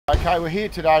Okay, we're here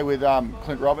today with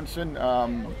Clint Robinson.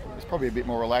 It's probably a bit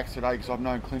more relaxed today because I've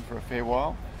known Clint for a fair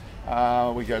while.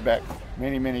 We go back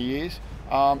many, many years.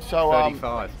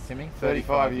 35, Timmy.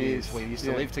 35 years. We used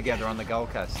to live together on the Gold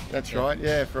Coast. That's right,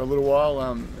 yeah, for a little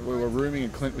while. We were rooming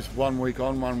and Clint was 1 week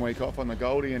on, 1 week off on the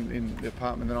Goldie in the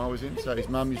apartment that I was in. So his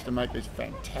mum used to make these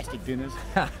fantastic dinners,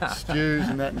 stews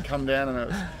and that, and come down,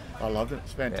 and I loved it.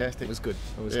 It's fantastic. Yeah, it was good.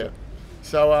 It was good.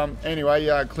 So anyway,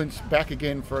 Clint's back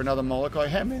again for another Molokai.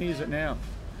 How many is it now?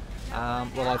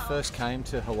 Well, I first came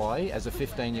to Hawaii as a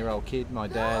 15-year-old kid. My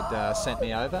dad sent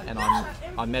me over, and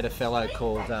I met a fellow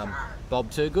called Bob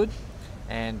Toogood,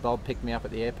 and Bob picked me up at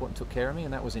the airport and took care of me,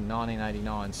 and that was in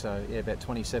 1989. So yeah, about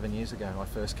 27 years ago I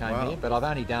first came here. But I've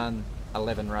only done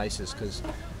 11 races because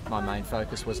my main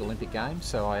focus was Olympic Games,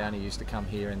 so I only used to come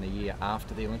here in the year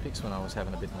after the Olympics when I was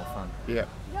having a bit more fun. Yeah,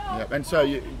 yeah. And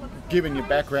so, given your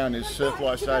background is surf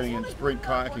lifesaving and sprint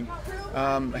kayaking,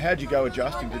 how'd you go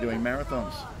adjusting to doing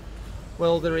marathons?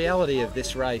 Well, the reality of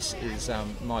this race is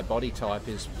my body type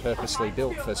is purposely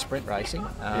built for sprint racing.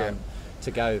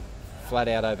 To go flat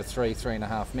out over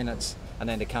 3.5 minutes, and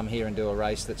then to come here and do a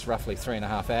race that's roughly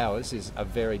 3.5 hours is a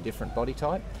very different body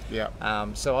type. Yeah.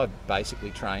 So I've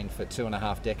basically trained for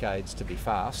 2.5 decades to be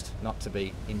fast, not to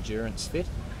be endurance fit.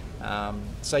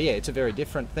 So yeah, it's a very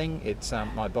different thing. It's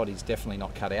my body's definitely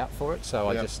not cut out for it. So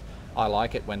I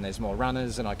like it when there's more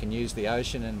runners and I can use the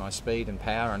ocean, and my speed and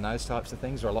power and those types of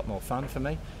things are a lot more fun for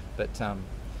me. But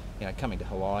you know, coming to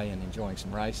Hawaii and enjoying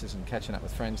some races and catching up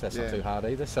with friends, that's not too hard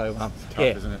either. So tough, yeah,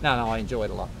 isn't it? No, I enjoy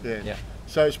it a lot. Yeah.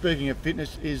 So speaking of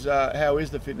fitness, how is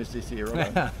the fitness this year?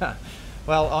 Right?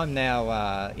 Well, I'm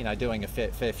now doing a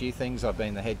fair few things. I've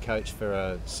been the head coach for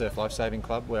a surf lifesaving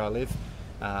club where I live.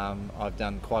 I've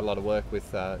done quite a lot of work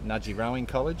with Nudgee Rowing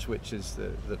College, which is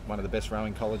one of the best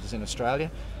rowing colleges in Australia.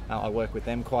 I work with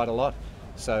them quite a lot.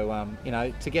 So,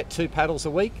 to get 2 paddles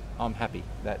a week, I'm happy.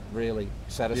 That really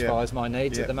satisfies my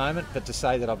needs at the moment. But to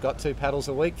say that I've got 2 paddles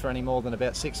a week for any more than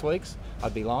about 6 weeks,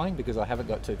 I'd be lying, because I haven't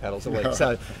got 2 paddles a week.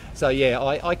 So yeah,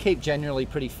 I keep generally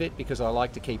pretty fit because I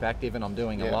like to keep active, and I'm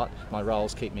doing a lot. My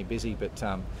roles keep me busy, but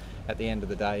at the end of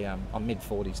the day, I'm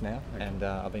mid-40s now, and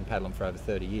I've been paddling for over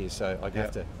 30 years, so I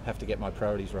have to get my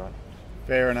priorities right.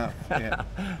 Fair enough. Yeah.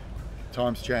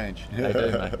 Times change. They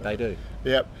do, mate. They do.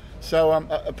 Yep. So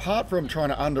apart from trying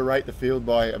to underrate the field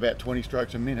by about 20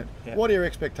 strokes a minute, what are your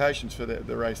expectations for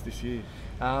the race this year?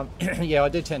 Yeah, I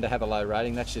do tend to have a low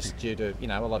rating. That's just due to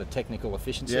a lot of technical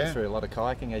efficiency through a lot of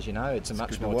kayaking. As you know, it's a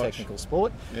much more technical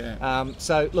sport. Yeah.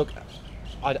 So look,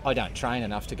 I don't train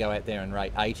enough to go out there and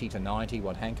rate 80 to 90.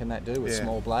 What hand can that do with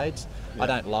small blades? I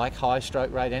don't like high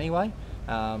stroke rate anyway.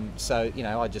 So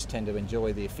I just tend to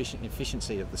enjoy the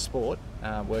efficiency of the sport,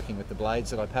 working with the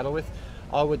blades that I paddle with.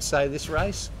 I would say this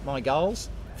race, my goals,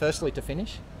 firstly to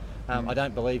finish. I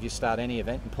don't believe you start any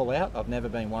event and pull out. I've never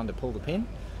been one to pull the pin.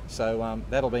 So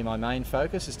that'll be my main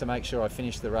focus, is to make sure I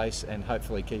finish the race and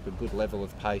hopefully keep a good level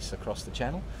of pace across the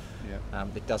channel.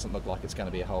 It doesn't look like it's going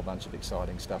to be a whole bunch of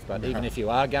exciting stuff, but even if you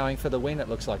are going for the win, it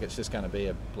looks like it's just going to be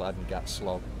a blood and guts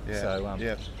slog. So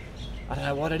I don't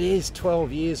know what it is,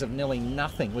 12 years of nearly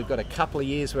nothing. We've got a couple of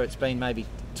years where it's been maybe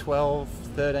 12,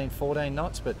 13, 14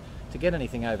 knots, but to get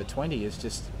anything over 20 is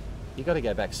just, you've got to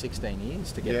go back 16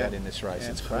 years to get that in this race.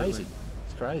 It's crazy.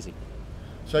 It's crazy.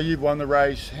 So you've won the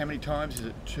race how many times? Is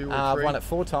it 2 or 3? I've won it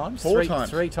 4 times. 3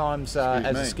 times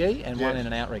as a ski, and 1 in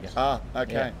an outrigger. Ah,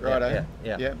 okay. Right.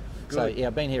 Yeah. Good. So yeah,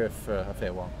 I've been here for a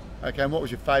fair while. Okay, and what was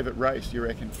your favourite race, you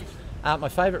reckon? My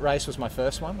favourite race was my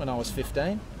first one when I was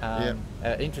 15.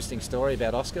 Interesting story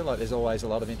about Oscar. Like, there's always a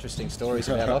lot of interesting stories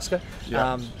about Oscar.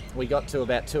 We got to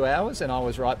about 2 hours, and I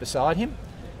was right beside him.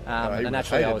 And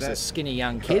naturally, I was a skinny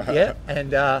young kid,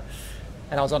 and I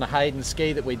was on a Hayden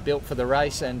ski that we'd built for the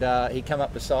race, and he come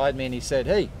up beside me and he said,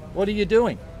 "Hey, what are you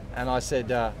doing?" And I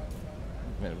said,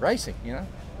 "Racing,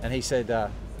 And he said,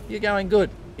 "You're going good."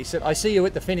 He said, "I see you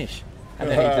at the finish." And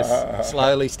then he just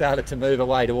slowly started to move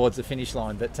away towards the finish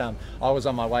line. But I was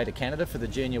on my way to Canada for the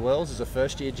Junior Worlds as a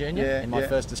first-year junior in my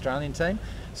first Australian team.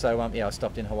 So I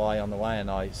stopped in Hawaii on the way, and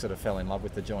I sort of fell in love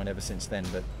with the joint ever since then.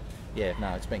 But yeah, no,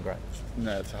 it's been great.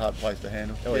 No, it's a hard place to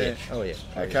handle. Oh yeah.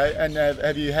 Okay, and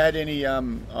have you had any,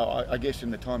 I guess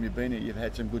in the time you've been here, you've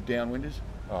had some good downwinders?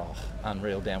 Oh,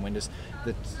 unreal downwinders.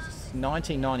 The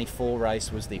 1994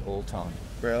 race was the all-time.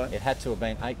 Really? It had to have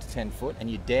been 8 to 10 foot,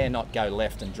 and you dare not go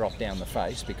left and drop down the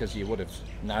face because you would have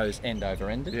nose end over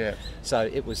ended. Yeah. So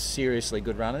it was seriously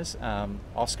good runners.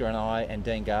 Oscar and I and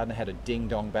Dean Gardner had a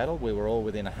ding-dong battle. We were all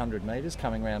within 100 metres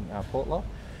coming around Portlock,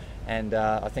 and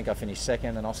I think I finished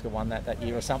second, and Oscar won that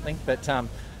year or something. But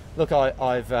look,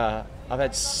 I've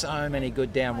had so many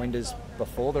good downwinders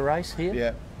before the race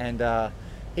here, and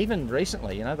even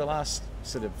recently, you know, the last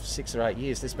sort of 6 or 8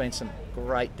 years, there's been some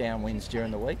great downwinds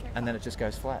during the week, and then it just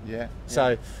goes flat. Yeah.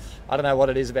 So I don't know what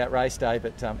it is about race day,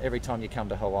 but every time you come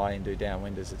to Hawaii and do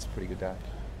downwinders, it's a pretty good day.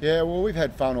 Yeah, well, we've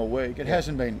had fun all week. It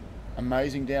hasn't been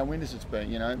amazing downwinders. It's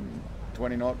been, you know,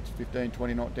 20 knots, 15,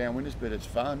 20 knot downwinders, but it's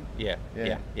fun. Yeah,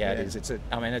 it is.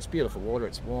 I mean, it's beautiful water.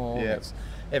 It's warm. Yeah.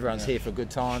 Everyone's here for a good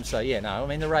time. So yeah, no, I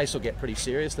mean, the race will get pretty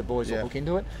serious. The boys will look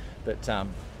into it, but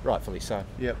rightfully so.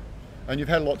 Yep. And you've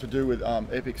had a lot to do with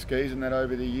Epic Skis and that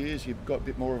over the years. You've got a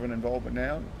bit more of an involvement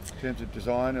now in terms of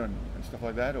design and stuff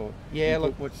like that, or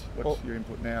look, what's your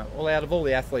input now? Well, out of all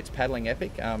the athletes paddling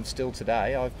Epic, still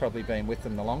today, I've probably been with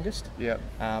them the longest. Yeah.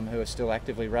 Who are still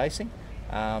actively racing.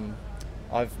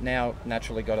 I've now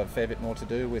naturally got a fair bit more to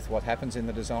do with what happens in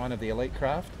the design of the elite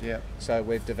craft. Yeah. So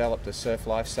we've developed a surf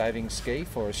life-saving ski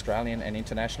for Australian and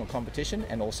international competition,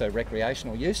 and also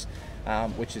recreational use,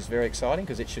 which is very exciting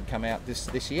because it should come out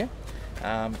this year.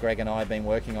 Greg and I have been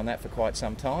working on that for quite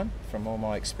some time, from all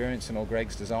my experience and all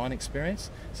Greg's design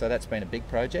experience. So that's been a big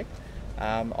project.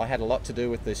 I had a lot to do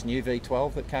with this new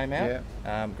V12 that came out.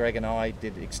 Yeah. Greg and I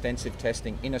did extensive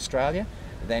testing in Australia.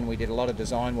 Then we did a lot of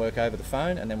design work over the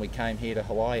phone, and then we came here to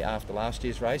Hawaii after last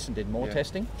year's race and did more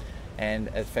testing. And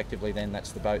effectively then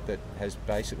that's the boat that has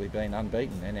basically been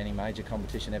unbeaten in any major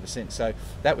competition ever since. So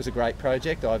that was a great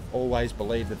project. I've always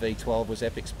believed the V12 was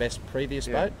Epic's best previous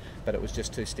boat, but it was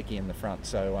just too sticky in the front.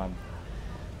 So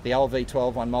the old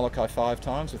V12 won Molokai 5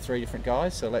 times with 3 different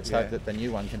guys, so let's hope that the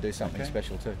new one can do something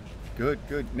special too. Good,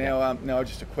 good. Now, now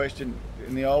just a question.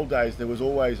 In the old days, there was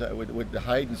always, with the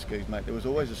Hayden skis, mate, there was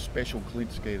always a special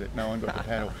Clint ski that no one got to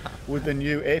paddle. With the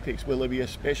new Epics, will there be a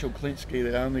special Clint ski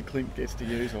that only Clint gets to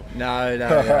use? Or? No,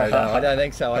 I don't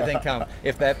think so. I think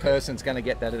if that person's going to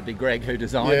get that, it'll be Greg who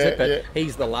designs it, but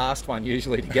he's the last one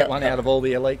usually to get one out of all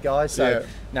the elite guys. So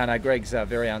no, Greg's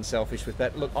very unselfish with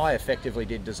that. Look, I effectively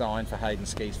did design for Hayden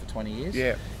skis for 20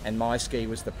 years, and my ski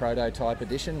was the prototype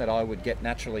edition that I would get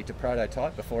naturally to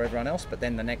prototype before everyone else, but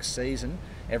then the next season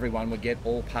everyone would get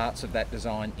all parts of that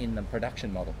design in the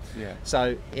production model.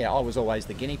 So I was always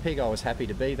the guinea pig. I was happy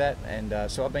to be that, and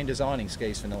so I've been designing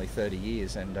skis for nearly 30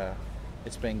 years, and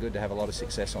it's been good to have a lot of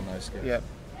success on those skis.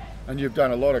 And you've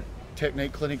done a lot of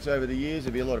technique clinics over the years.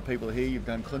 There'll be a lot of people here you've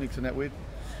done clinics and that with?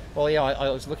 Well, I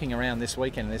was looking around this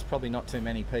weekend, and there's probably not too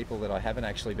many people that I haven't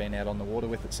actually been out on the water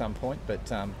with at some point,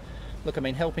 but look, I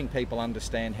mean, helping people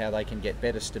understand how they can get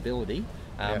better stability,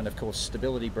 and of course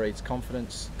stability breeds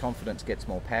confidence, confidence gets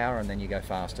more power, and then you go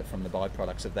faster from the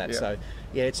byproducts of that. So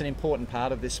it's an important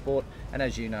part of this sport, and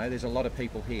as you know, there's a lot of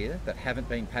people here that haven't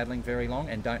been paddling very long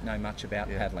and don't know much about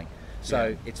paddling.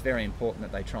 So it's very important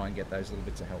that they try and get those little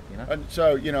bits of help, you know. And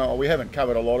so, you know, we haven't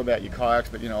covered a lot about your kayaks,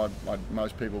 but you know,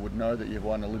 most people would know that you've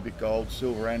won Olympic gold,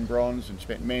 silver and bronze, and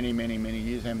spent many, many, many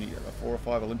years. How many? 4 or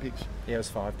 5 Olympics? Yeah, it was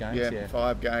 5 games.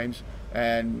 5 games,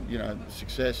 and you know,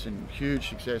 success and huge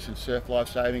success in surf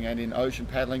lifesaving and in ocean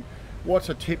paddling. What's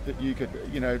a tip that you could,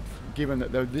 you know, given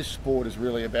that this sport is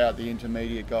really about the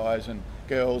intermediate guys and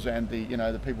girls and the, you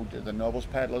know, the people, the novice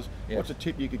paddlers? What's a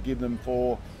tip you could give them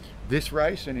for this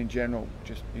race and in general,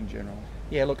 just in general?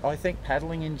 Yeah, look, I think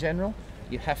paddling in general,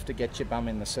 you have to get your bum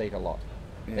in the seat a lot.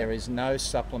 There is no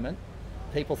supplement.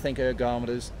 People think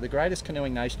ergometers. The greatest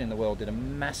canoeing nation in the world did a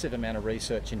massive amount of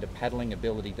research into paddling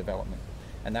ability development,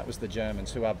 and that was the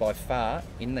Germans, who are by far,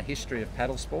 in the history of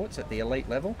paddle sports at the elite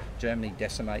level, Germany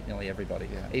decimate nearly everybody,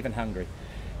 even Hungary.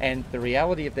 And the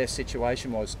reality of their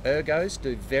situation was ergos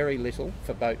do very little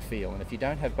for boat feel, and if you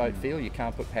don't have boat feel, you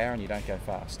can't put power and you don't go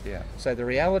fast. So the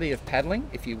reality of paddling,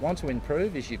 if you want to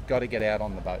improve, is you've got to get out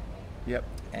on the boat.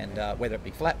 And whether it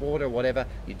be flat water or whatever,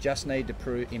 you just need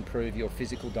to improve your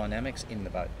physical dynamics in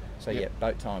the boat. So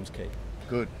boat time's key.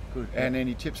 Good, good. And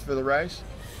any tips for the race?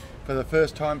 For the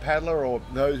first time paddler, or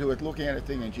those who are looking at it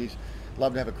thinking, geez,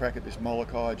 love to have a crack at this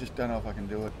Molokai, I just don't know if I can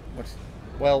do it.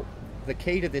 Well, the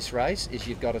key to this race is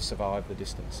you've got to survive the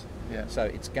distance. So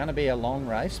it's going to be a long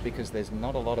race because there's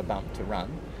not a lot of bump to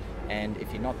run, and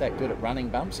if you're not that good at running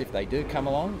bumps, if they do come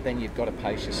along, then you've got to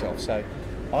pace yourself. So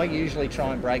I usually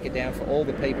try and break it down for all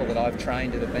the people that I've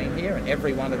trained that have been here, and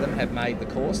every one of them have made the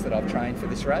course that I've trained for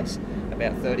this race,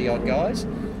 about 30 odd guys.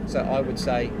 So I would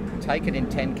say take it in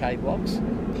 10k blocks,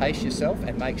 pace yourself,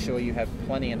 and make sure you have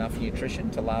plenty enough nutrition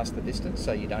to last the distance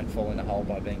so you don't fall in a hole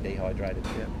by being dehydrated.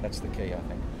 That's the key, I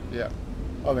think.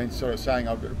 I've been sort of saying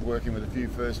I've been working with a few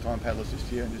first-time paddlers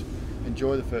this year, and just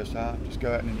enjoy the first half. Just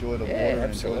go out and enjoy the water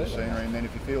and enjoy the scenery, and then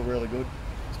if you feel really good,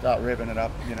 start revving it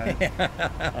up, you know,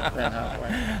 up around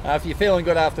halfway. If you're feeling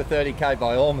good after 30k,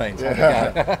 by all means, have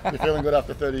a go. You're feeling good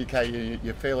after 30k,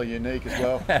 you're feeling unique as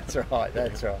well. That's right,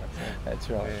 that's right, that's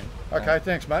right. Yeah. Okay,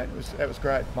 thanks mate, that was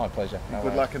great. My pleasure.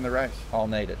 Good luck in the race. I'll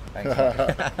need it.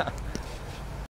 Thanks.